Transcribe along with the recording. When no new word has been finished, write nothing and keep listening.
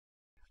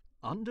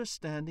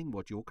Understanding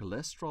what your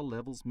cholesterol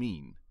levels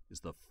mean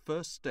is the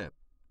first step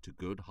to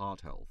good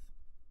heart health.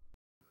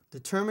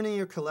 Determining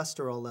your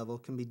cholesterol level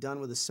can be done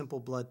with a simple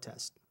blood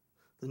test.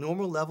 The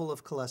normal level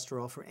of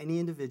cholesterol for any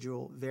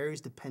individual varies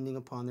depending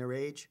upon their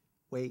age,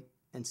 weight,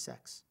 and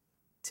sex.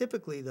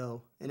 Typically,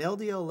 though, an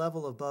LDL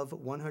level above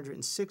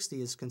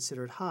 160 is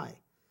considered high.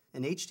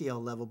 An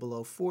HDL level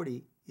below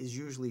 40 is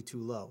usually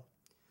too low.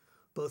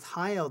 Both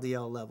high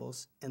LDL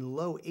levels and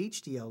low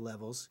HDL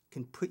levels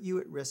can put you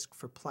at risk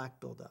for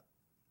plaque buildup.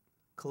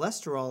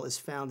 Cholesterol is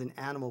found in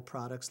animal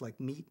products like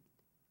meat,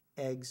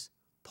 eggs,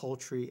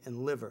 poultry, and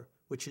liver,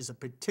 which is a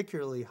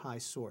particularly high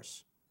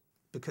source.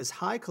 Because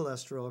high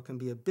cholesterol can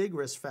be a big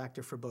risk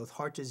factor for both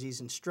heart disease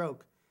and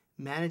stroke,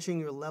 managing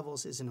your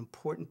levels is an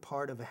important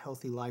part of a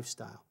healthy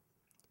lifestyle.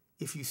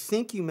 If you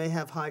think you may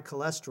have high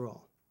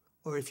cholesterol,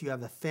 or if you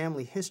have a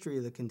family history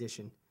of the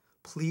condition,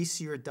 please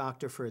see your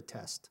doctor for a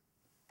test.